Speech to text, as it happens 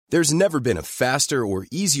There's never been a faster or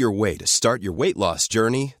easier way to start your weight loss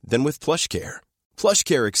journey than with PlushCare.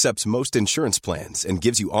 PlushCare accepts most insurance plans and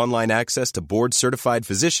gives you online access to board-certified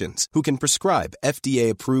physicians who can prescribe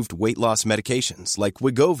FDA-approved weight loss medications like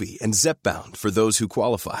Wegovy and Zepbound for those who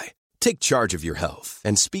qualify. Take charge of your health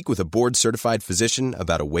and speak with a board-certified physician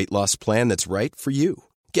about a weight loss plan that's right for you.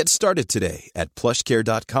 Get started today at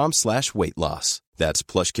plushcare.com/weight loss. That's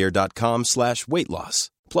plushcare.com/weight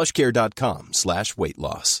loss. plushcare.com/weight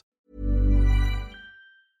loss.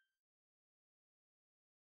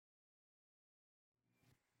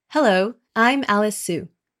 Hello, I'm Alice Su.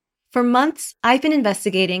 For months, I've been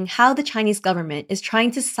investigating how the Chinese government is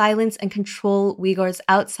trying to silence and control Uyghurs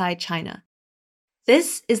outside China.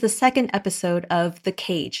 This is the second episode of The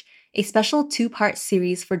Cage, a special 2-part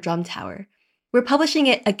series for Drum Tower. We're publishing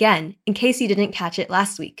it again in case you didn't catch it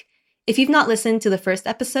last week. If you've not listened to the first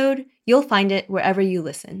episode, you'll find it wherever you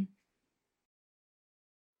listen.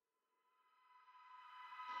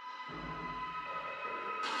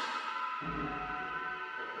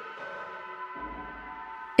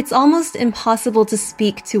 It's almost impossible to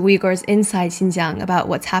speak to Uyghurs inside Xinjiang about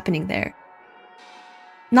what's happening there.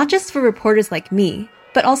 Not just for reporters like me,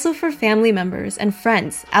 but also for family members and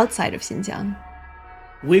friends outside of Xinjiang.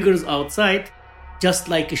 Uyghurs outside, just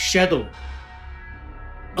like a shadow.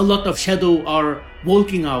 A lot of shadow are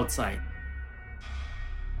walking outside.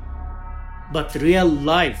 But real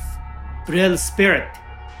life, real spirit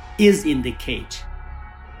is in the cage.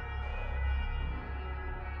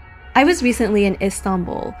 I was recently in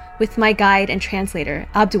Istanbul with my guide and translator,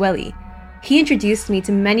 Abdueli. He introduced me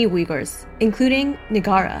to many Uyghurs, including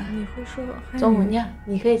Nigara. 中文呀，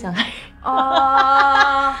你可以讲。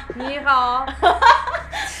你好。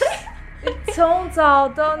从早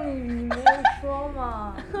到你没有说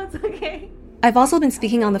嘛。It's okay. I've also been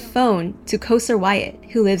speaking on the phone to Kosar Wyatt,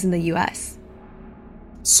 who lives in the US.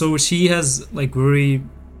 So she has very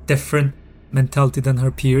different mentality than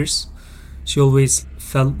her peers. She always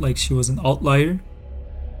felt like she was an outlier.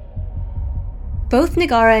 Both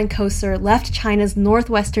Nigara and Kosar left China's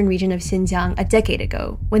northwestern region of Xinjiang a decade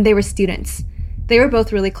ago when they were students. They were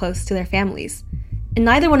both really close to their families. And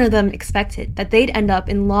neither one of them expected that they'd end up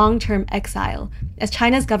in long-term exile as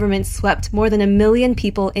China's government swept more than 1 million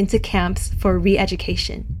people into camps for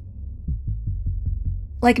re-education.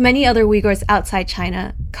 Like many other Uyghurs outside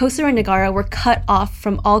China, Kosar and Nigara were cut off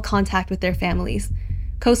from all contact with their families.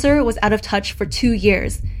 Kosar was out of touch for 2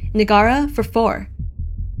 years, Nigara for 4.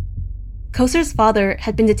 Kosar's father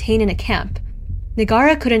had been detained in a camp.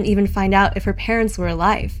 Nigara couldn't even find out if her parents were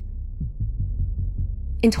alive.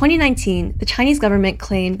 In 2019, the Chinese government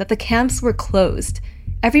claimed that the camps were closed.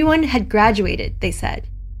 Everyone had graduated, they said.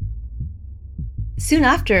 Soon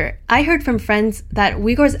after, I heard from friends that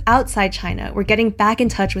Uyghurs outside China were getting back in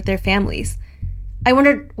touch with their families. I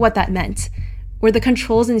wondered what that meant. Were the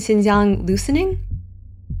controls in Xinjiang loosening?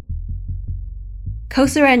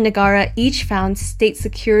 Kosar and Nigara each found state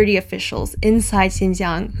security officials inside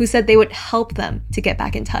Xinjiang who said they would help them to get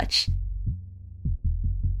back in touch.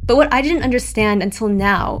 But what I didn't understand until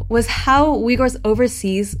now was how Uyghurs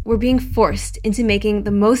overseas were being forced into making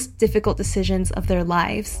the most difficult decisions of their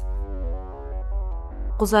lives.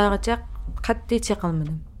 I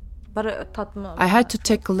had to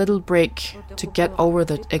take a little break to get over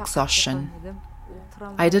the exhaustion.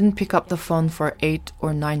 I didn't pick up the phone for 8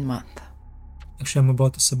 or 9 months. Actually, I'm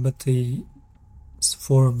about to submit a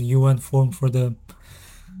UN form for the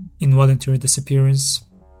involuntary disappearance.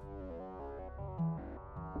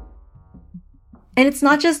 And it's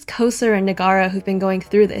not just Kosar and Nigara who've been going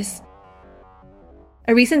through this.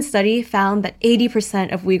 A recent study found that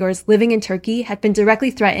 80% of Uyghurs living in Turkey had been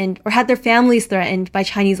directly threatened or had their families threatened by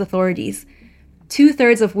Chinese authorities.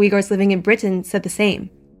 2/3 of Uyghurs living in Britain said the same.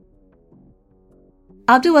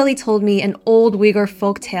 Abdueli told me an old Uyghur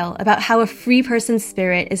folktale about how a free person's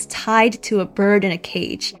spirit is tied to a bird in a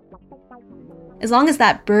cage. As long as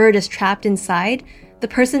that bird is trapped inside, the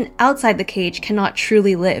person outside the cage cannot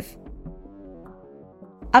truly live.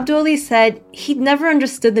 Abdueli said he'd never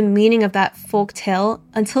understood the meaning of that folk tale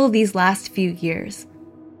until these last few years.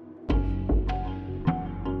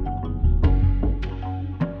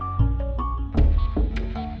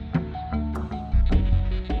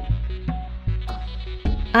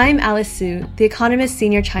 I'm Alice Su, The Economist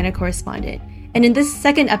senior China correspondent, and in this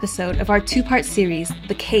second episode of our 2-part series,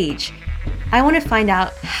 The Cage, I want to find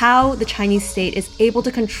out how the Chinese state is able to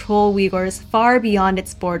control Uyghurs far beyond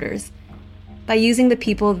its borders by using the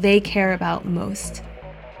people they care about most.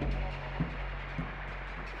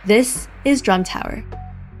 This is Drum Tower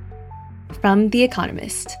from The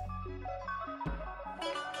Economist.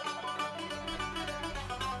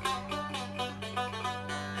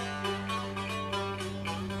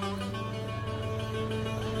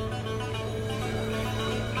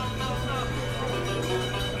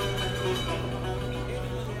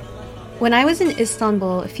 When I was in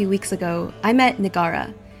Istanbul a few weeks ago, I met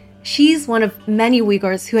Nigara. She's one of many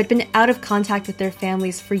Uyghurs who had been out of contact with their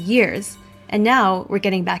families for years, and now we're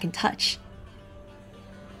getting back in touch.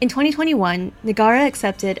 In 2021, Nigara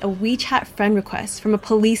accepted a WeChat friend request from a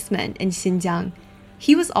policeman in Xinjiang.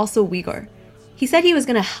 He was also Uyghur. He said he was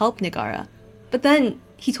going to help Nigara, but then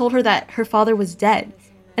he told her that her father was dead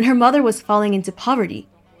and her mother was falling into poverty.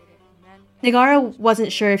 Nigara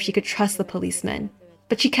wasn't sure if she could trust the policeman,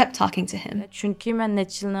 but she kept talking to him. Çünki mən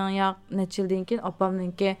neçildən kin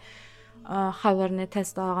apamdan ki xəbərini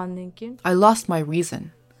təsdiq alğandan kin I lost my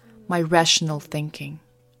reason, my rational thinking.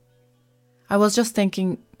 I was just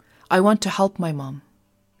thinking, I want to help my mom,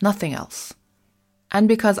 nothing else. And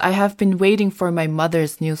because I have been waiting for my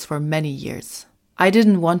mother's news for many years, I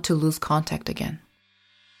didn't want to lose contact again.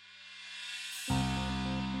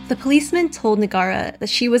 The policeman told Nigara that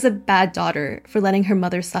she was a bad daughter for letting her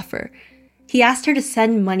mother suffer. He asked her to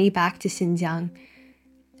send money back to Xinjiang.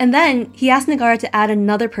 And then he asked Nigara to add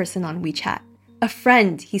another person on WeChat, a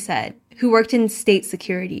friend, he said, who worked in state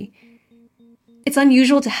security. It's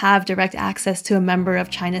unusual to have direct access to a member of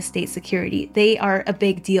China's state security. They are a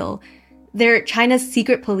big deal. They're China's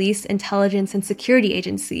secret police, intelligence, and security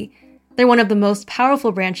agency. They're one of the most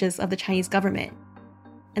powerful branches of the Chinese government.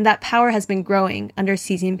 And that power has been growing under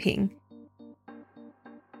Xi Jinping.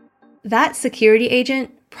 That security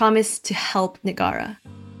agent promised to help Nigara.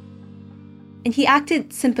 And he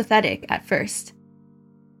acted sympathetic at first.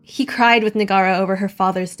 He cried with Nigara over her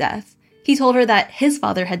father's death. He told her that his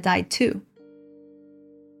father had died too.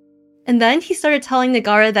 And then he started telling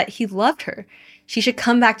Nigara that he loved her. She should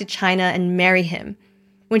come back to China and marry him.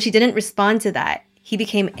 When she didn't respond to that, he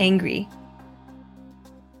became angry.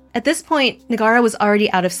 At this point, Nigara was already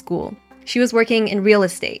out of school. She was working in real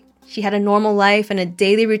estate. She had a normal life and a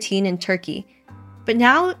daily routine in Turkey. But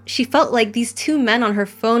now she felt like these two men on her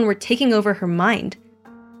phone were taking over her mind.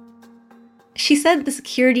 She said the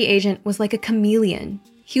security agent was like a chameleon.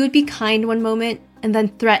 He would be kind one moment and then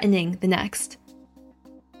threatening the next.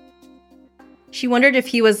 She wondered if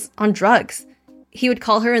he was on drugs. He would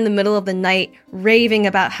call her in the middle of the night, raving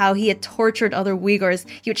about how he had tortured other Uyghurs.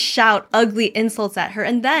 He would shout ugly insults at her.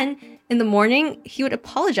 And then, in the morning, he would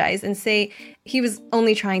apologize and say he was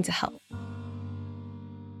only trying to help.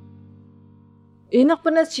 I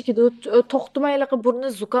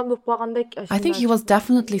think he was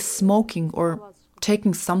definitely smoking or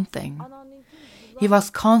taking something. He was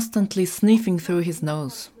constantly sniffing through his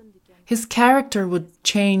nose. His character would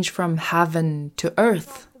change from heaven to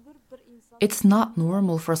earth. It's not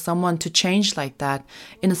normal for someone to change like that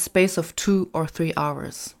in a space of 2 or 3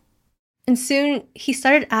 hours. And soon, he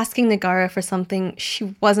started asking Nigara for something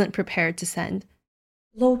she wasn't prepared to send.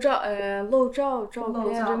 He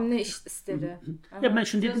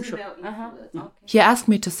asked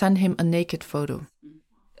me to send him a naked photo.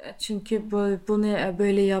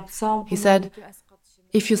 He said,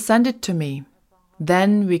 if you send it to me,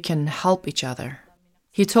 then we can help each other.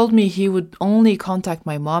 He told me he would only contact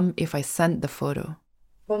my mom if I sent the photo.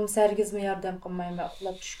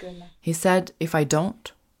 He said if I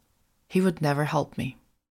don't, he would never help me.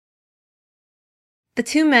 The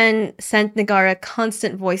two men sent Nigara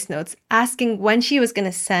constant voice notes asking when she was going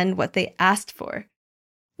to send what they asked for.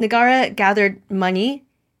 Nigara gathered money.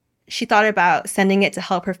 She thought about sending it to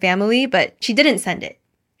help her family, but she didn't send it.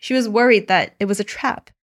 She was worried that it was a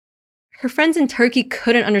trap. Her friends in Turkey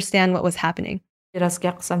couldn't understand what was happening. When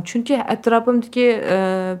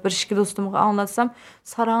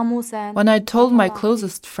I told my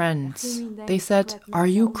closest friends, they said, "Are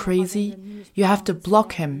you crazy? You have to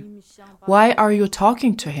block him. Why are you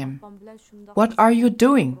talking to him? What are you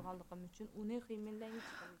doing?"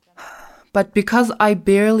 But because I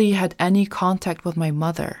barely had any contact with my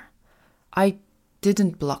mother, I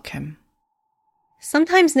didn't block him.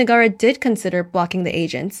 Sometimes Nigara did consider blocking the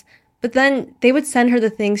agents, but then they would send her the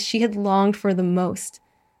things she had longed for the most,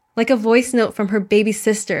 like a voice note from her baby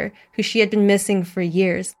sister, who she had been missing for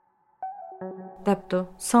years.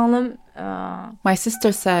 My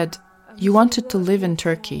sister said, "You wanted to live in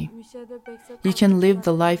Turkey. You can live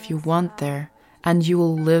the life you want there, and you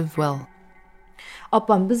will live well."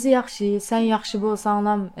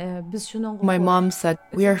 My mom said,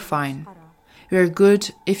 "We are fine. We are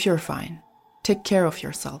good if you're fine. Take care of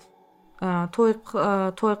yourself.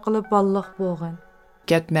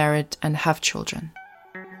 Get married and have children."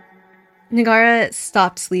 Nigara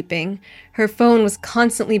stopped sleeping. Her phone was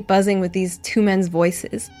constantly buzzing with these two men's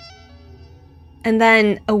voices. And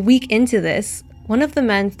then, a week into this, one of the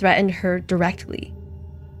men threatened her directly.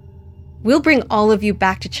 "We'll bring all of you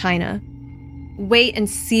back to China. Wait and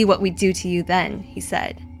see what we do to you then," he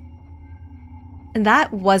said. And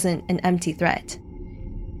that wasn't an empty threat.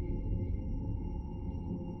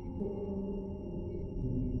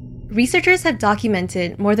 Researchers have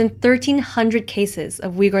documented more than 1,300 cases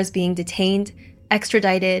of Uyghurs being detained,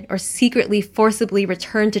 extradited, or secretly forcibly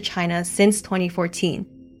returned to China since 2014,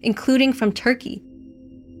 including from Turkey.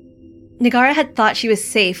 Nigara had thought she was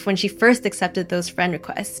safe when she first accepted those friend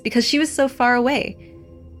requests because she was so far away.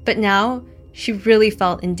 But now, she really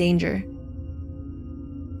felt in danger.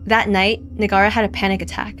 That night, Nigara had a panic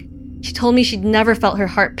attack. She told me she'd never felt her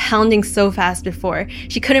heart pounding so fast before.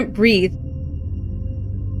 She couldn't breathe.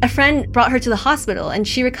 A friend brought her to the hospital and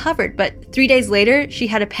she recovered, but 3 days later, she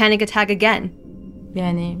had a panic attack again.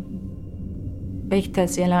 Yani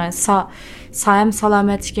bektes yani sayam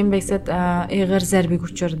salametkim bekset eğer zerbi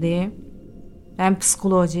güçürdü. Hem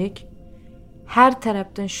psikolojik. Her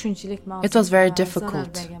taraftan şunçilik. It was very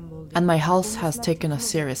difficult, and my health has taken a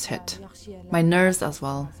serious hit. My nerves as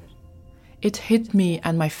well. It hit me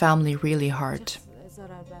and my family really hard.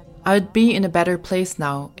 I would be in a better place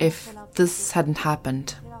now if this hadn't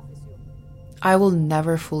happened. I will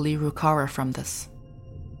never fully recover from this.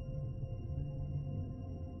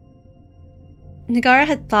 Nigara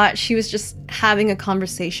had thought she was just having a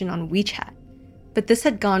conversation on WeChat, but this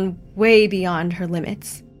had gone way beyond her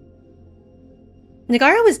limits.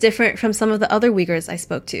 Nigara was different from some of the other Uyghurs I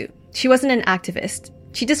spoke to. She wasn't an activist.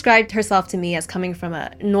 She described herself to me as coming from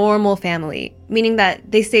a normal family, meaning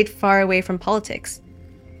that they stayed far away from politics.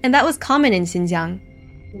 And that was common in Xinjiang.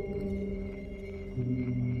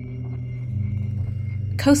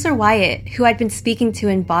 Kausar Wyatt, who I'd been speaking to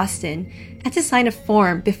in Boston, had to sign a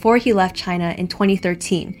form before he left China in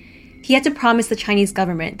 2013. He had to promise the Chinese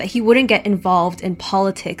government that he wouldn't get involved in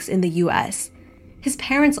politics in the US. His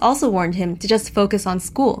parents also warned him to just focus on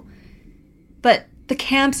school. But the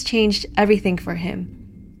camps changed everything for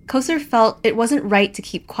him. Kausar felt it wasn't right to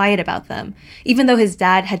keep quiet about them, even though his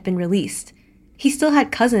dad had been released. He still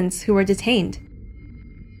had cousins who were detained.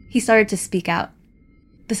 He started to speak out.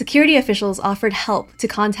 The security officials offered help to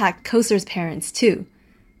contact Kausar's parents too.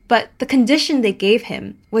 But the condition they gave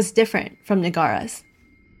him was different from Nigara's.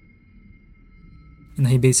 And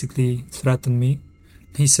he basically threatened me.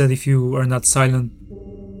 He said, if you are not silent,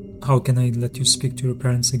 how can I let you speak to your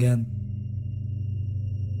parents again?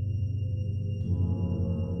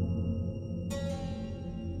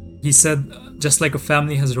 He said, just like a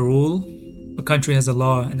family has a rule, a country has a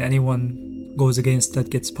law, and anyone goes against that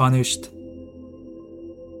gets punished.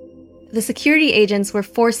 The security agents were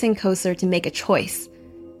forcing Kausar to make a choice.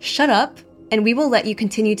 Shut up, and we will let you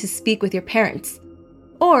continue to speak with your parents.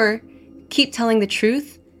 Or keep telling the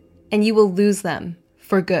truth, and you will lose them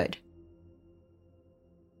for good.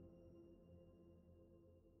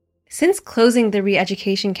 Since closing the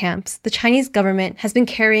re-education camps, the Chinese government has been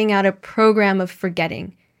carrying out a program of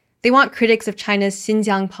forgetting. They want critics of China's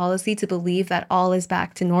Xinjiang policy to believe that all is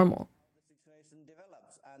back to normal.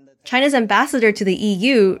 China's ambassador to the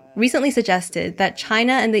EU recently suggested that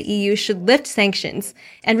China and the EU should lift sanctions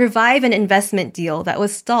and revive an investment deal that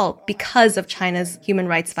was stalled because of China's human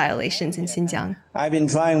rights violations in Xinjiang. I've been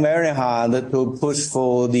trying very hard to push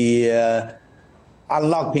for the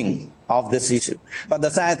unlocking of this issue. But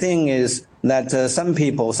the sad thing is that some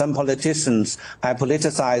people, some politicians have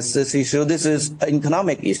politicized this issue. This is an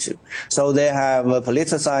economic issue. So they have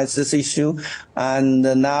politicized this issue, and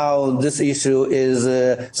now this issue is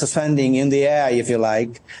suspending in the air, if you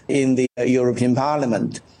like, in the European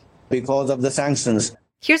Parliament because of the sanctions.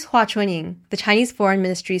 Here's Hua Chunying, the Chinese Foreign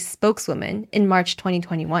Ministry's spokeswoman, in March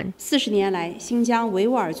 2021. 40年来，新疆维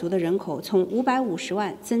吾尔族的人口从550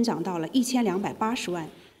万增长到了1280万。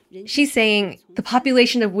 She's saying the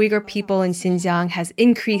population of Uyghur people in Xinjiang has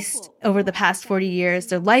increased over the past 40 years.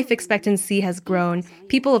 Their life expectancy has grown.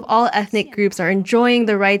 People of all ethnic groups are enjoying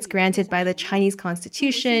the rights granted by the Chinese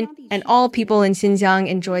constitution, and all people in Xinjiang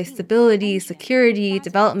enjoy stability, security,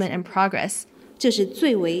 development, and progress. 这是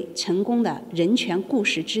最为成功的人权故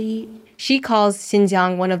事之一。 She calls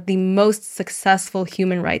Xinjiang one of the most successful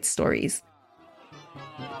human rights stories.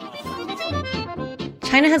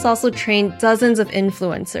 China has also trained dozens of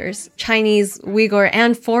influencers, Chinese, Uyghur,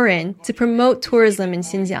 and foreign, to promote tourism in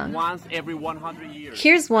Xinjiang. Once every 100 years.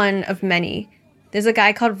 Here's one of many. There's a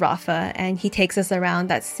guy called Rafa, and he takes us around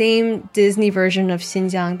that same Disney version of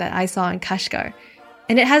Xinjiang that I saw in Kashgar.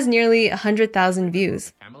 And it has nearly 100,000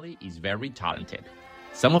 views. Family is very talented.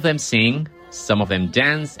 Some of them sing, some of them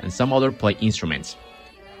dance, and some other play instruments.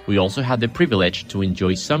 We also had the privilege to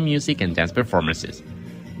enjoy some music and dance performances.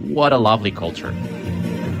 What a lovely culture.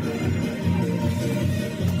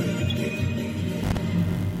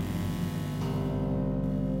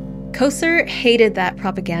 Kausar hated that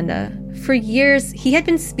propaganda. For For years, he had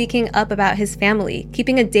been speaking up about his family,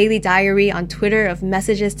 keeping a daily diary on Twitter of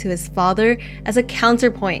messages to his father as a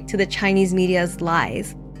counterpoint to the Chinese media's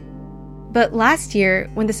lies. But last year,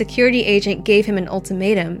 when the security agent gave him an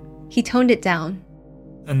ultimatum, he toned it down.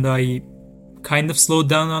 And I kind of slowed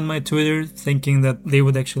down on my Twitter, thinking that they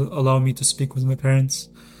would actually allow me to speak with my parents.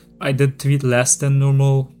 I did tweet less than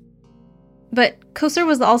normal. But Kosur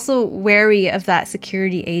was also wary of that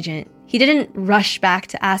security agent. He didn't rush back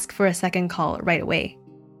to ask for a second call right away.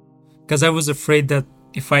 Because I was afraid that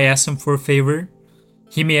if I asked him for a favor,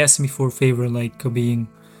 he may ask me for a favor like being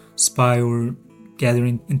spy or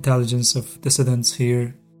gathering intelligence of dissidents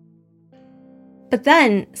here. But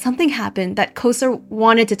then something happened that Kosur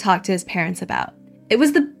wanted to talk to his parents about. It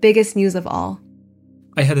was the biggest news of all.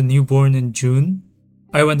 I had a newborn in June.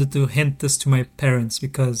 I wanted to hint this to my parents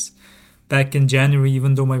because back in January,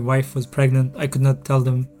 even though my wife was pregnant, I could not tell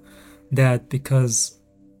them that because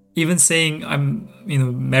even saying I'm,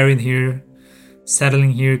 married here,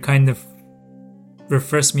 settling here kind of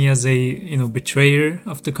refers me as a, betrayer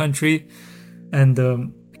of the country.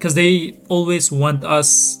 And because they always want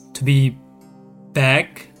us to be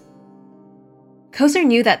back. Kosur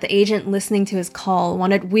knew that the agent listening to his call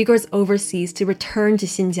wanted Uyghurs overseas to return to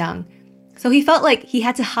Xinjiang. So he felt like he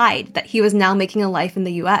had to hide that he was now making a life in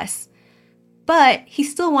the US. But he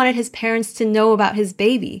still wanted his parents to know about his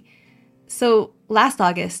baby. So last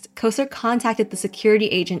August, Kosur contacted the security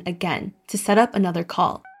agent again to set up another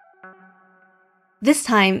call. This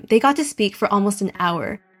time, they got to speak for almost an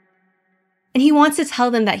hour. And he wants to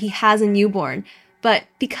tell them that he has a newborn, but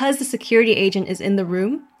because the security agent is in the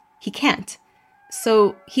room, he can't.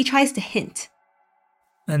 So he tries to hint.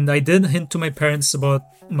 And I did hint to my parents about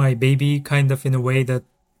my baby, kind of in a way that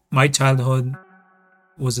my childhood,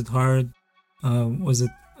 was it hard? Was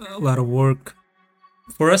it a lot of work?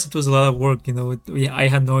 For us, it was a lot of work, I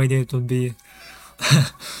had no idea it would be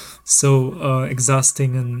so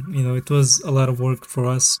exhausting and, it was a lot of work for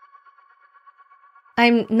us.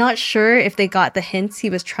 I'm not sure if they got the hints he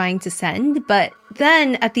was trying to send, but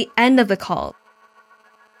then at the end of the call,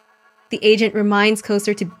 the agent reminds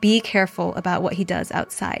Kosur to be careful about what he does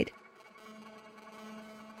outside.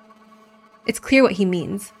 It's clear what he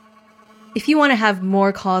means. If you want to have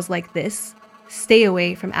more calls like this, stay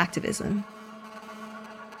away from activism.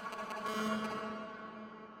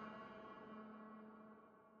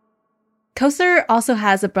 Kosur also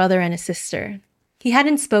has a brother and a sister. He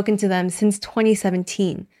hadn't spoken to them since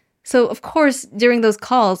 2017. So, of course, during those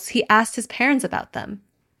calls, he asked his parents about them.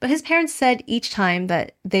 But his parents said each time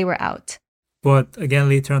that they were out. But again,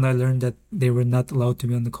 later on, I learned that they were not allowed to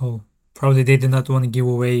be on the call. Probably they did not want to give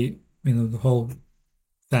away, the whole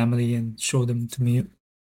family and show them to me.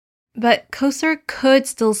 But Kosur could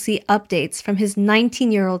still see updates from his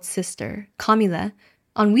 19-year-old sister, Kamila,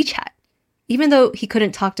 on WeChat, even though he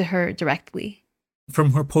couldn't talk to her directly.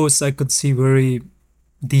 From her posts, I could see very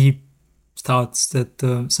deep thoughts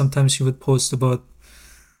that sometimes she would post about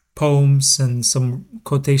poems and some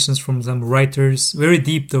quotations from some writers. Very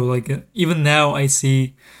deep though, even now I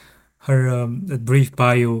see her that brief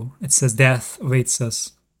bio. It says death awaits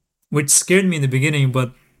us, which scared me in the beginning,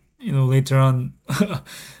 but later on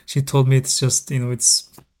she told me it's just, it's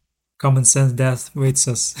common sense, death awaits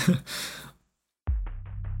us.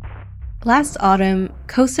 Last autumn,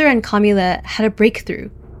 Kosur and Kamila had a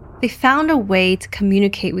breakthrough. They found a way to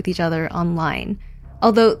communicate with each other online,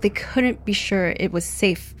 although they couldn't be sure it was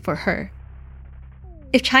safe for her.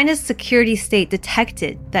 If China's security state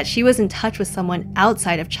detected that she was in touch with someone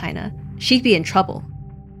outside of China, she'd be in trouble.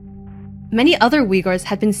 Many other Uyghurs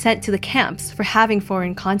had been sent to the camps for having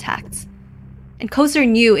foreign contacts. And Kosur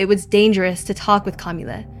knew it was dangerous to talk with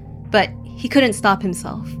Kamila, but he couldn't stop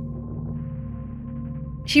himself.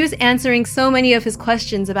 She was answering so many of his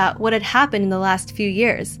questions about what had happened in the last few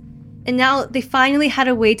years. And now they finally had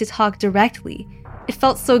a way to talk directly. It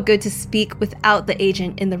felt so good to speak without the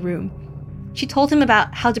agent in the room. She told him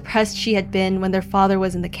about how depressed she had been when their father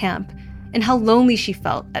was in the camp, and how lonely she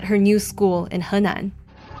felt at her new school in Henan.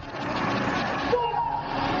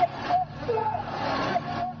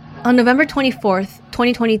 On November 24th,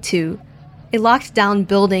 2022, a locked-down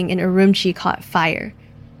building in Urumqi caught fire.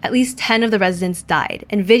 At least 10 of the residents died,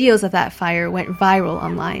 and videos of that fire went viral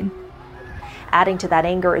online. Adding to that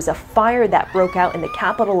anger is a fire that broke out in the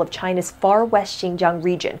capital of China's far west Xinjiang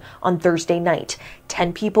region on Thursday night.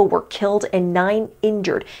 10 people were killed and 9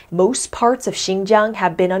 injured. Most parts of Xinjiang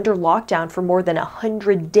have been under lockdown for more than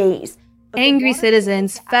 100 days. Angry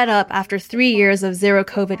citizens, fed up after 3 years of zero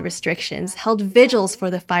COVID restrictions, held vigils for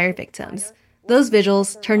the fire victims. Those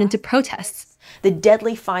vigils turned into protests. The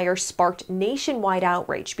deadly fire sparked nationwide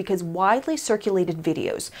outrage because widely circulated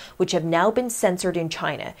videos, which have now been censored in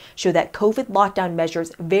China, show that COVID lockdown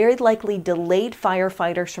measures very likely delayed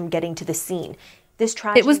firefighters from getting to the scene.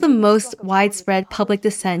 It was the most widespread public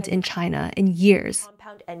dissent in China in years.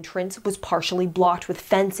 Compound entrance was partially blocked with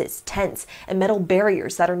fences, tents, and metal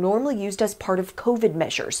barriers that are normally used as part of COVID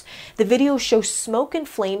measures. The video shows smoke and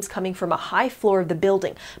flames coming from a high floor of the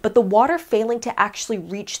building, but the water failing to actually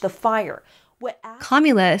reach the fire.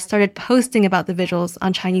 Camila started posting about the visuals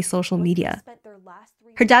on Chinese social media.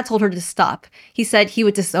 Her dad told her to stop. He said he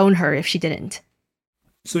would disown her if she didn't.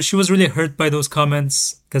 So she was really hurt by those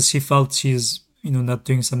comments because she felt she's not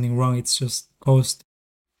doing something wrong. It's just post.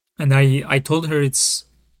 And I told her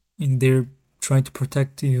they're trying to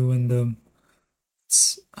protect you, and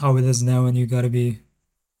it's how it is now, and you gotta be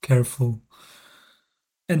careful.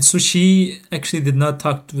 And so she actually did not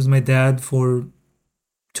talk with my dad for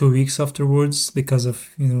 2 weeks afterwards because of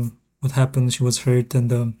what happened. She was hurt,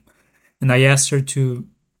 and I asked her to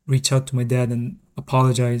reach out to my dad and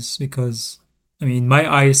apologize because in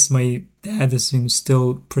my eyes, my dad is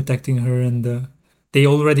still protecting her, and they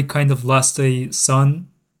already kind of lost a son,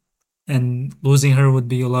 and losing her would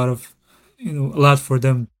be a lot for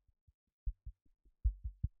them.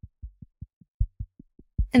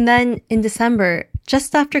 And then in December,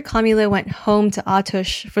 just after Camila went home to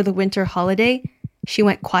Atush for the winter holiday, she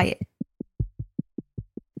went quiet.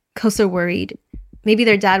 Kosor worried. Maybe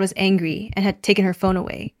their dad was angry and had taken her phone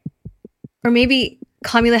away. Or maybe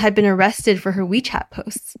Camila had been arrested for her WeChat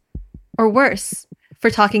posts. Or worse, for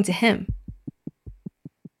talking to him.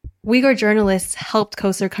 Uyghur journalists helped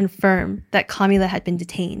Kosor confirm that Camila had been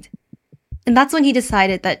detained. And that's when he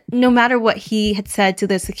decided that no matter what he had said to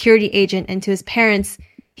the security agent and to his parents,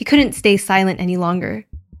 he couldn't stay silent any longer.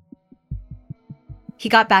 He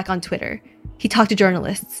got back on Twitter. He talked to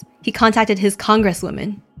journalists. He contacted his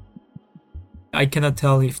congresswoman. I cannot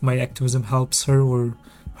tell if my activism helps her or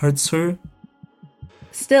hurts her.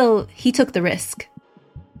 Still, he took the risk.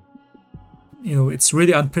 It's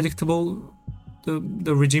really unpredictable,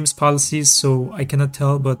 the regime's policies, so I cannot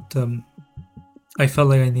tell, but I felt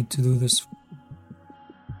like I need to do this.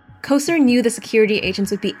 Kosor knew the security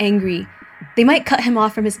agents would be angry. They might cut him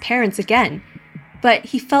off from his parents again. But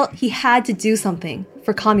he felt he had to do something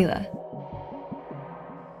for Camila.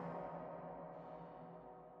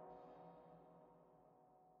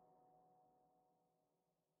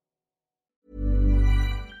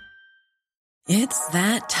 It's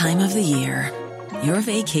that time of the year. Your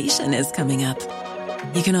vacation is coming up.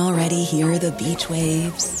 You can already hear the beach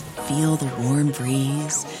waves, feel the warm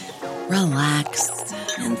breeze, relax,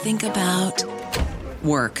 and think about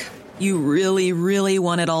work. You really, really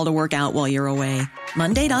want it all to work out while you're away.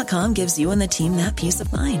 Monday.com gives you and the team that peace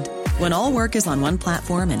of mind. When all work is on one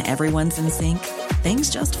platform and everyone's in sync, things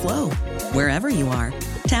just flow. Wherever you are,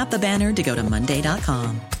 tap the banner to go to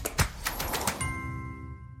Monday.com.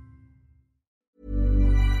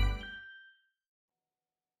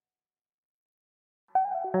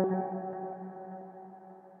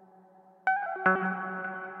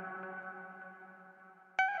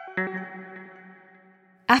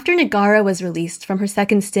 After Negara was released from her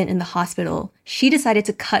second stint in the hospital, she decided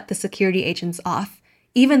to cut the security agents off,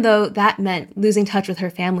 even though that meant losing touch with her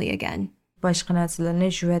family again.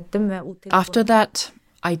 After that,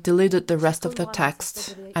 I deleted the rest of the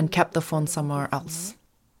text and kept the phone somewhere else.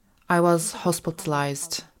 I was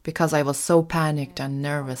hospitalized because I was so panicked and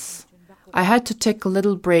nervous. I had to take a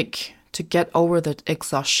little break to get over the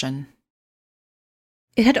exhaustion.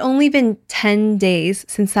 It had only been 10 days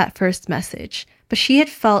since that first message, but she had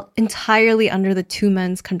felt entirely under the two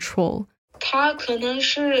men's control.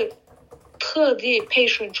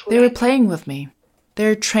 They were playing with me.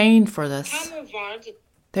 They're trained for this.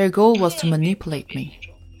 Their goal was to manipulate me.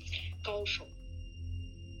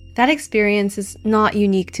 That experience is not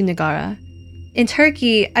unique to Negara. In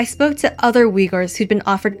Turkey, I spoke to other Uyghurs who'd been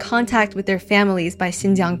offered contact with their families by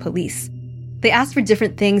Xinjiang police. They asked for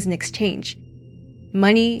different things in exchange.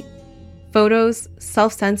 Money, photos,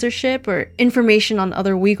 self-censorship, or information on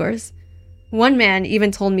other Uyghurs. One man even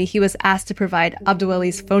told me he was asked to provide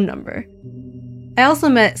Abduweli's phone number. I also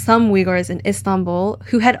met some Uyghurs in Istanbul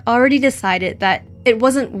who had already decided that it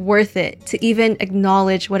wasn't worth it to even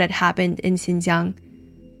acknowledge what had happened in Xinjiang.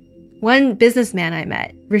 One businessman I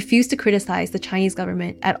met refused to criticize the Chinese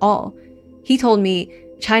government at all. He told me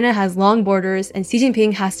China has long borders and Xi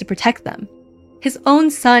Jinping has to protect them. His own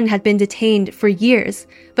son had been detained for years,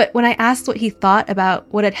 but when I asked what he thought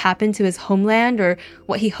about what had happened to his homeland or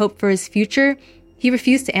what he hoped for his future, he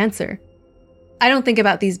refused to answer. I don't think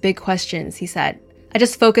about these big questions, he said. I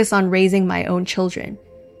just focus on raising my own children.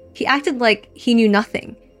 He acted like he knew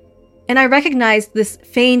nothing. And I recognized this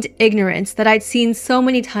feigned ignorance that I'd seen so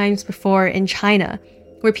many times before in China,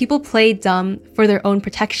 where people play dumb for their own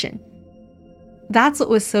protection. That's what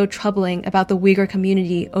was so troubling about the Uyghur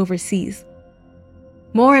community overseas.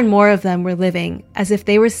 More and more of them were living as if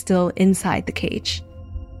they were still inside the cage.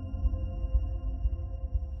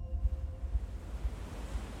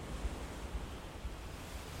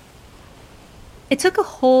 It took a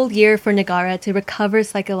whole year for Negara to recover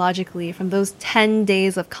psychologically from those 10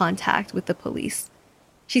 days of contact with the police.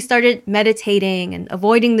 She started meditating and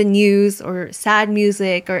avoiding the news or sad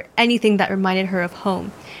music or anything that reminded her of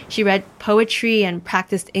home. She read poetry and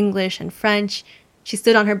practiced English and French. She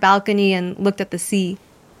stood on her balcony and looked at the sea.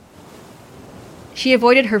 She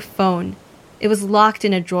avoided her phone. It was locked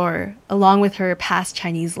in a drawer, along with her past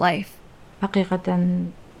Chinese life.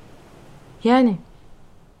 Hakikaten yani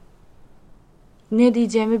ne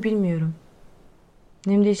diyeceğimi bilmiyorum.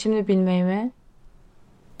 Ne diyeceğimi bilmeyime.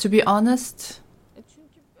 To be honest,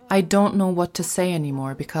 I don't know what to say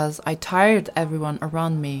anymore because I tired everyone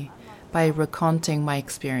around me by recounting my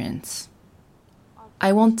experience.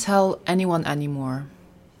 I won't tell anyone anymore.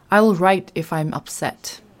 I'll write if I'm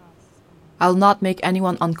upset. I'll not make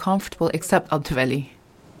anyone uncomfortable except Abduveli.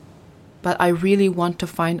 But I really want to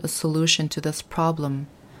find a solution to this problem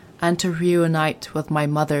and to reunite with my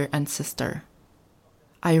mother and sister.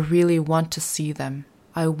 I really want to see them.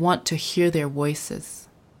 I want to hear their voices.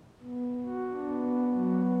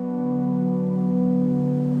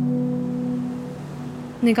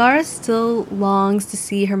 Negara still longs to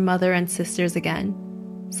see her mother and sisters again.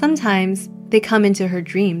 Sometimes they come into her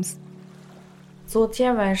dreams. 昨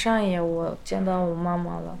天晚上也我见到我妈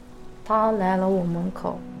妈了，她来了我门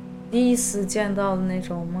口，第一次见到的那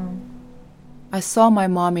种梦。I saw my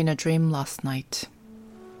mom in a dream last night.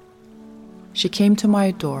 She came to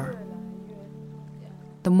my door.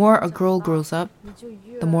 The more a girl grows up,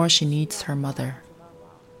 the more she needs her mother.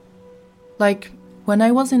 Like, when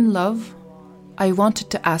I was in love, I wanted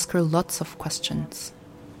to ask her lots of questions.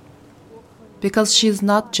 Because she's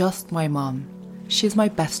not just my mom, she's my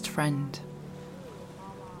best friend.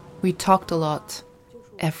 We talked a lot,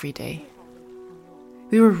 every day.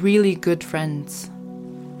 We were really good friends.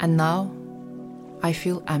 And now, I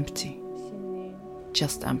feel empty.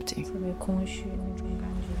 Just empty.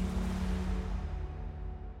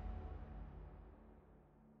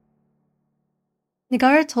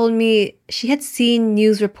 Negara told me she had seen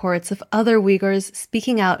news reports of other Uyghurs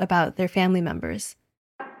speaking out about their family members.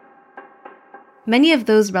 Many of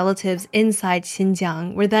those relatives inside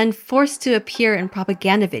Xinjiang were then forced to appear in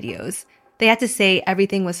propaganda videos. They had to say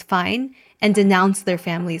everything was fine and denounce their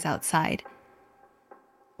families outside.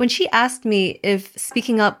 When she asked me if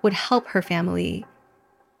speaking up would help her family,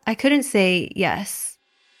 I couldn't say yes.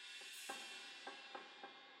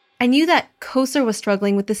 I knew that Kosar was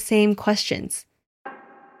struggling with the same questions.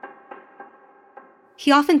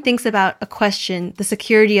 He often thinks about a question the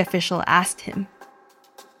security official asked him.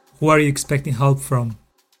 Who are you expecting help from?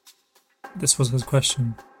 This was his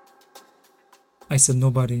question. I said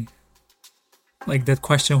nobody. Like that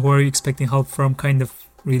question, who are you expecting help from, kind of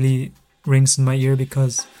really rings in my ear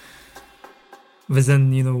because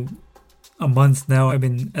within, a month now I've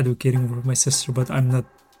been advocating for my sister, but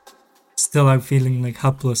I'm feeling like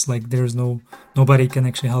helpless, like there's nobody can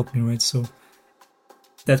actually help me, right? So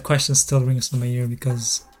that question still rings in my ear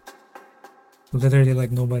because literally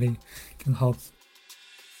like nobody can help.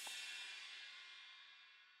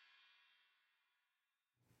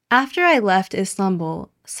 After I left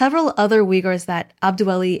Istanbul, several other Uyghurs that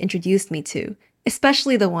Abduveli introduced me to,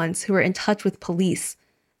 especially the ones who were in touch with police,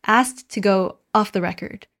 asked to go off the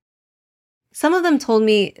record. Some of them told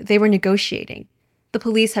me they were negotiating. The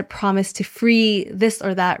police had promised to free this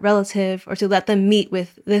or that relative or to let them meet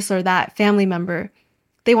with this or that family member.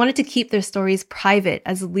 They wanted to keep their stories private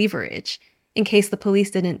as leverage in case the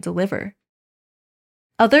police didn't deliver.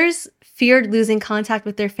 Others feared losing contact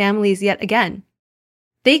with their families yet again.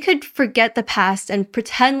 They could forget the past and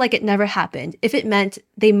pretend like it never happened if it meant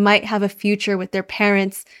they might have a future with their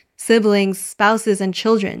parents, siblings, spouses, and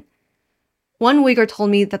children. One Uyghur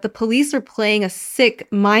told me that the police were playing a sick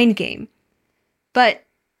mind game, but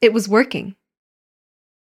it was working.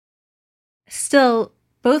 Still,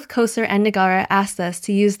 both Kosar and Negara asked us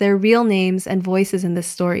to use their real names and voices in this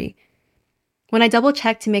story. When I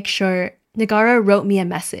double-checked to make sure, Negara wrote me a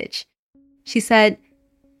message. She said,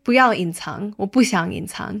 不要隐藏,我不想隐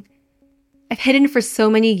藏. I've hidden for so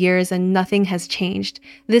many years and nothing has changed.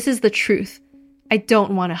 This is the truth. I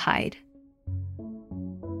don't want to hide.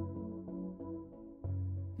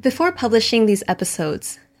 Before publishing these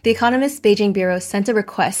episodes, The Economist's Beijing bureau sent a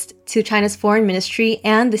request to China's foreign ministry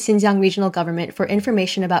and the Xinjiang regional government for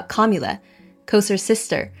information about Kamila, Kosur's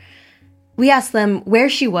sister. We asked them where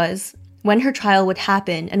she was, when her trial would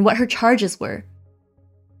happen, and what her charges were.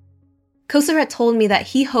 Kosur had told me that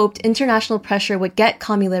he hoped international pressure would get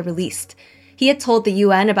Kamila released. He had told the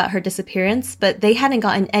UN about her disappearance, but they hadn't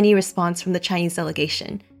gotten any response from the Chinese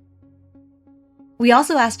delegation. We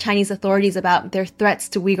also asked Chinese authorities about their threats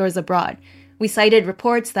to Uyghurs abroad. We cited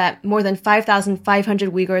reports that more than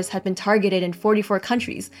 5,500 Uyghurs had been targeted in 44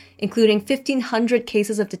 countries, including 1,500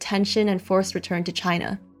 cases of detention and forced return to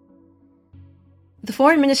China. The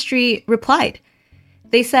foreign ministry replied.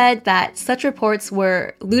 They said that such reports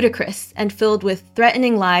were ludicrous and filled with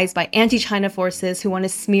threatening lies by anti-China forces who want to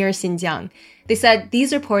smear Xinjiang. They said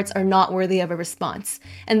these reports are not worthy of a response.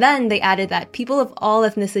 And then they added that people of all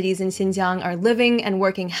ethnicities in Xinjiang are living and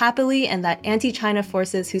working happily, and that anti-China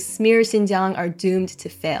forces who smear Xinjiang are doomed to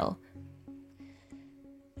fail.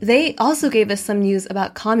 They also gave us some news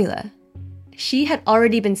about Kamila. She had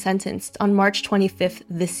already been sentenced on March 25th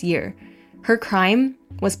this year. Her crime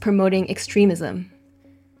was promoting extremism.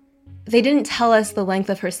 They didn't tell us the length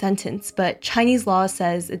of her sentence, but Chinese law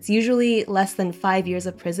says it's usually less than 5 years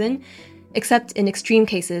of prison, except in extreme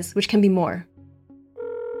cases, which can be more.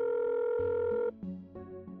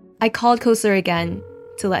 I called Kosur again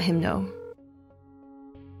to let him know.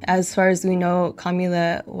 As far as we know,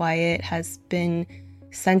 Kamila Wyatt has been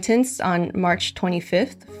sentenced on March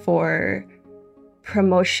 25th for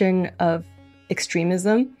promotion of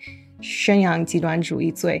extremism, 宣扬极端主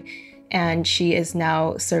义罪, and she is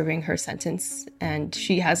now serving her sentence, and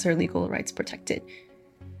she has her legal rights protected.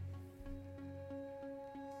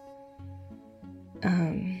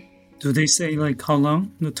 Do they say how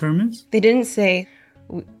long the term is? They didn't say.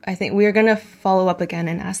 I think we're going to follow up again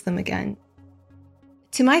and ask them again.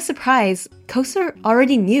 To my surprise, Kosur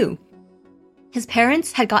already knew. His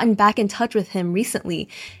parents had gotten back in touch with him recently,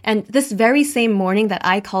 and this very same morning that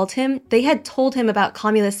I called him, they had told him about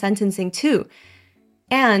Kamila's sentencing too.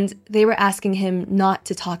 And they were asking him not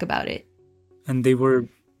to talk about it. And they were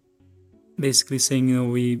basically saying,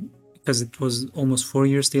 because it was almost 4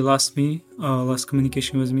 years they lost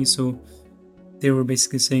communication with me, so they were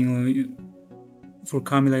basically saying, for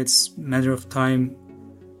Kamila, it's a matter of time.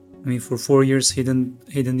 I mean, for 4 years he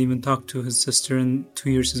didn't even talk to his sister, and 2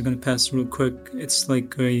 years is going to pass real quick. It's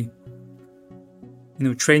like a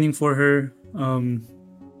training for her.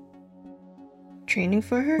 Training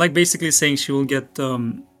for her? Like basically saying she will get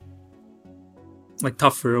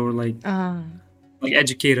tougher or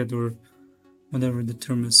educated or whatever the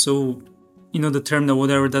term is. So, the term that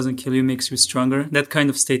whatever doesn't kill you makes you stronger. That kind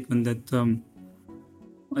of statement that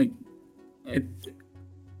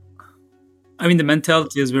the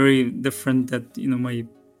mentality is very different. That my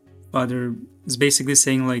father is basically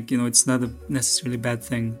saying it's not a necessarily bad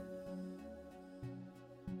thing.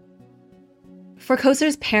 For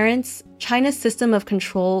Kosur's parents, China's system of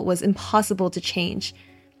control was impossible to change.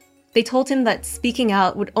 They told him that speaking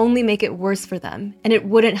out would only make it worse for them, and it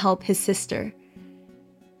wouldn't help his sister.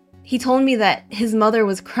 He told me that his mother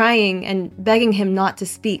was crying and begging him not to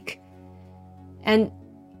speak. And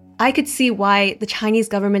I could see why the Chinese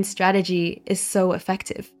government's strategy is so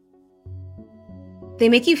effective. They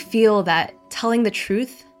make you feel that telling the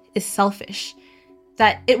truth is selfish,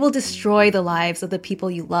 that it will destroy the lives of the people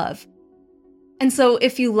you love. And so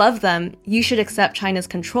if you love them, you should accept China's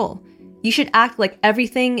control. You should act like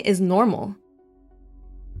everything is normal.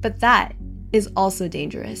 But that is also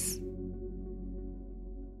dangerous.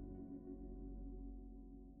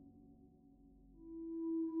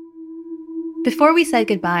 Before we said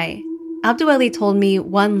goodbye, Abduweli told me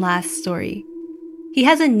one last story. He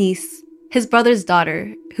has a niece, his brother's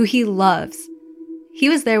daughter, who he loves. He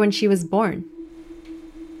was there when she was born.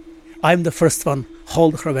 I'm the first one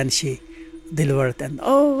hold her when she delivered, and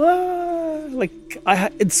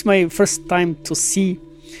it's my first time to see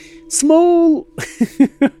small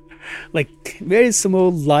very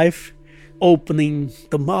small life opening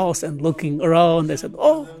the mouth and looking around. I said,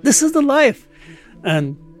 this is the life.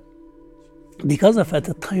 And because of at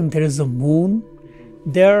the time there is a moon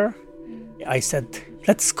there, I said,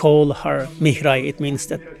 let's call her Mihrai. It means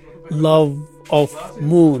that love of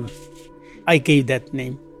moon. I gave that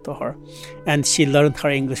name to her, and she learned her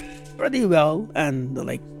English pretty well and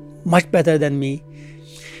much better than me.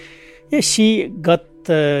 Yeah, she got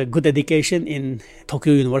a good education in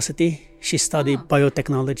Tokyo University. She studied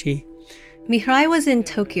biotechnology. Mihrai was in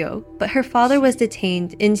Tokyo, but her father was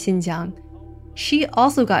detained in Xinjiang. She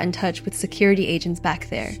also got in touch with security agents back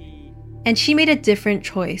there. And she made a different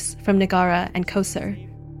choice from Nagara and Kosur.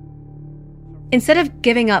 Instead of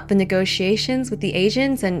giving up the negotiations with the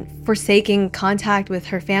agents and forsaking contact with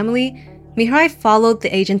her family, Mihrai followed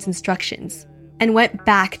the agents' instructions and went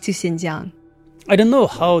back to Xinjiang. I don't know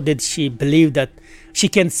how did she believe that she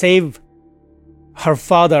can save her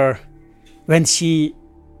father when she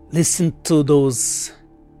listened to those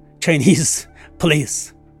Chinese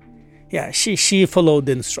police. Yeah, she followed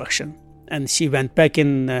the instruction and she went back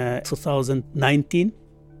in 2019.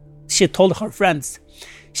 She told her friends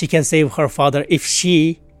she can save her father if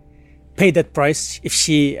she paid that price, if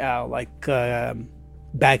she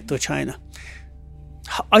back to China.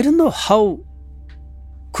 I don't know how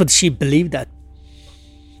could she believe that.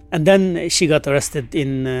 And then she got arrested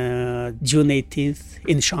in June 18th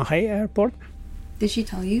in Shanghai airport. Did she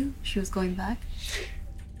tell you she was going back?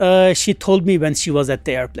 She told me when she was at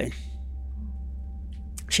the airplane.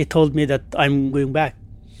 She told me that I'm going back.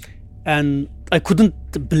 And I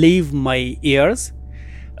couldn't believe my ears.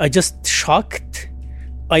 I just shocked.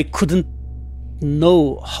 I couldn't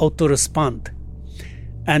know how to respond.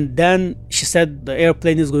 And then she said the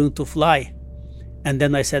airplane is going to fly. And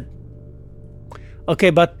then I said, okay,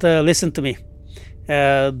 but listen to me.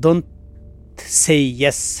 Don't say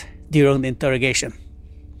yes during the interrogation.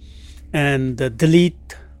 And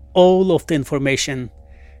delete all of the information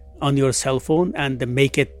on your cell phone and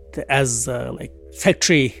make it as like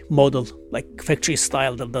factory model, like factory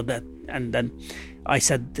style. And then I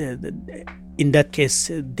said, in that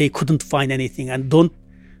case, they couldn't find anything. And don't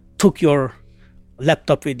took your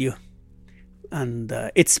laptop with you. And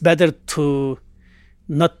it's better to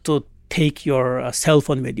not to take your cell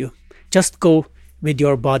phone with you. Just go with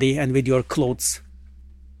your body and with your clothes.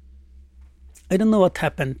 I don't know what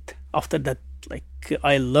happened after that. Like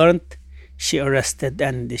I learned she arrested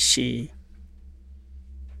and she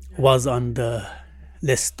was on the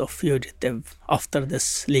list of fugitive after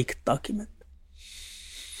this leaked document.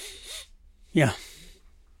 Yeah.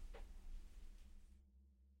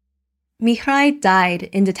 Mihrai died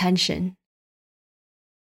in detention.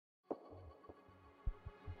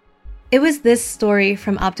 It was this story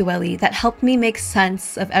from Abdueli that helped me make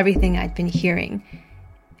sense of everything I'd been hearing.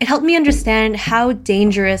 It helped me understand how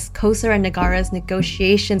dangerous Kosar and Negara's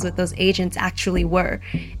negotiations with those agents actually were,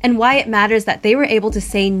 and why it matters that they were able to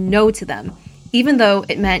say no to them, even though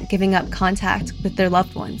it meant giving up contact with their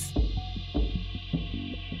loved ones.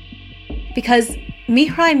 Because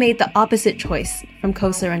Mihrai made the opposite choice from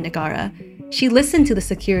Kosar and Negara. She listened to the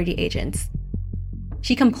security agents.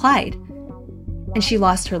 She complied, and she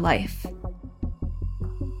lost her life.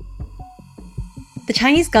 The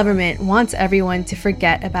Chinese government wants everyone to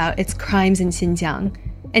forget about its crimes in Xinjiang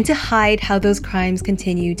and to hide how those crimes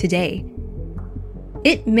continue today.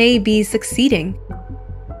 It may be succeeding.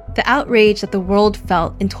 The outrage that the world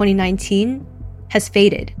felt in 2019 has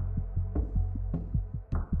faded.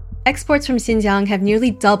 Exports from Xinjiang have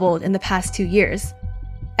nearly doubled in the past 2 years.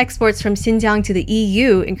 Exports from Xinjiang to the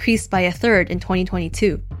EU increased by 1/3 in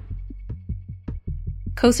 2022.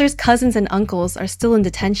 Kosar's cousins and uncles are still in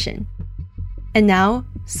detention. And now,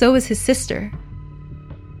 so is his sister.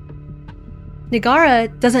 Negara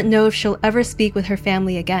doesn't know if she'll ever speak with her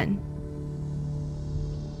family again.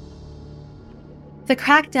 The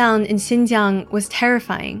crackdown in Xinjiang was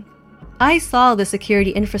terrifying. I saw the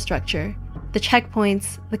security infrastructure, the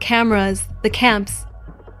checkpoints, the cameras, the camps,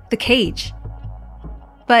 the cage.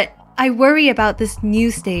 But I worry about this new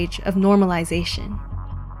stage of normalization.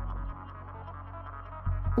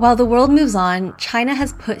 While the world moves on, China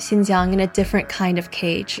has put Xinjiang in a different kind of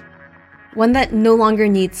cage, one that no longer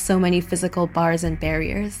needs so many physical bars and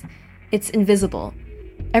barriers. It's invisible.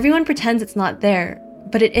 Everyone pretends it's not there,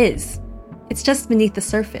 but it is. It's just beneath the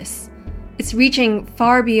surface. It's reaching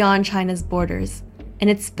far beyond China's borders, and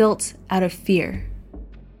it's built out of fear.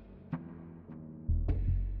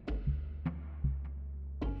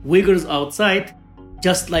 Uyghurs outside,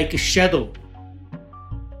 just like a shadow.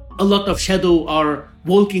 A lot of shadow are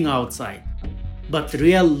walking outside, but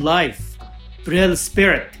real life, real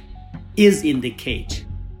spirit is in the cage.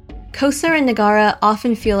 Kosar and Negara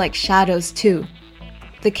often feel like shadows too.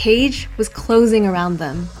 The cage was closing around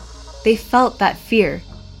them. They felt that fear.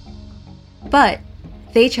 But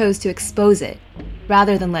they chose to expose it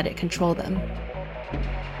rather than let it control them.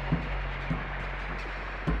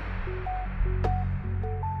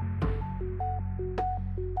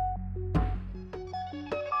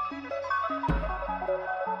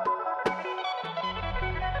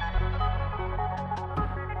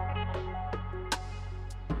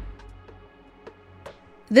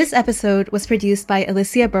 This episode was produced by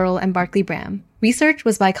Alicia Burrell and Barclay Bram. Research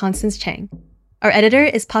was by Constance Chang. Our editor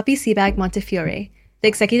is Poppy Sebag Montefiore. The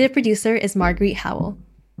executive producer is Marguerite Howell.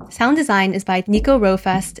 Sound design is by Nico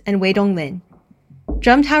Rofast and Weidong Lin.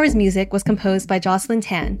 Drum Tower's music was composed by Jocelyn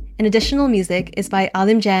Tan, and additional music is by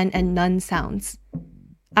Alim Jan and Nun Sounds.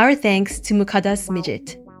 Our thanks to Muqaddas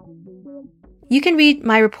Mijit. You can read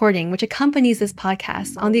my reporting, which accompanies this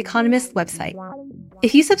podcast, on The Economist website.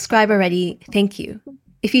 If you subscribe already, thank you.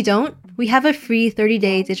 If you don't, we have a free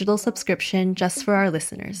 30-day digital subscription just for our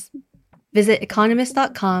listeners. Visit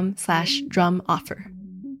economist.com/drum offer.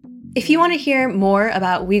 If you want to hear more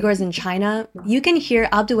about Uyghurs in China, you can hear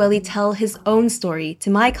Abduweli tell his own story to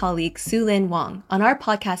my colleague Su Lin Wang on our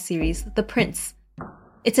podcast series, The Prince.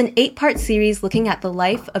 It's an 8-part series looking at the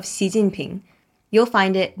life of Xi Jinping. You'll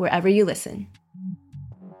find it wherever you listen.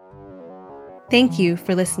 Thank you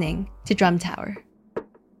for listening to Drum Tower.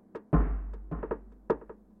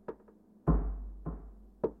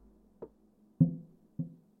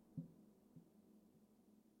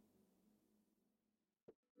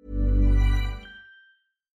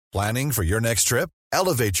 Planning for your next trip?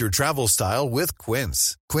 Elevate your travel style with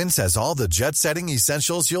Quince. Quince has all the jet-setting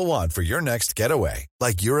essentials you'll want for your next getaway,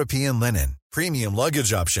 like European linen, premium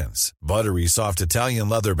luggage options, buttery soft Italian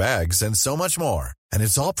leather bags, and so much more. And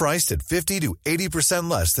it's all priced at 50 to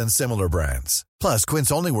 80% less than similar brands. Plus,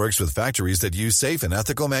 Quince only works with factories that use safe and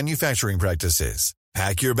ethical manufacturing practices.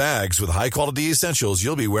 Pack your bags with high-quality essentials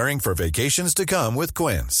you'll be wearing for vacations to come with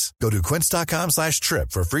Quince. Go to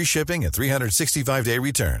quince.com/trip for free shipping and 365-day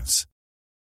returns.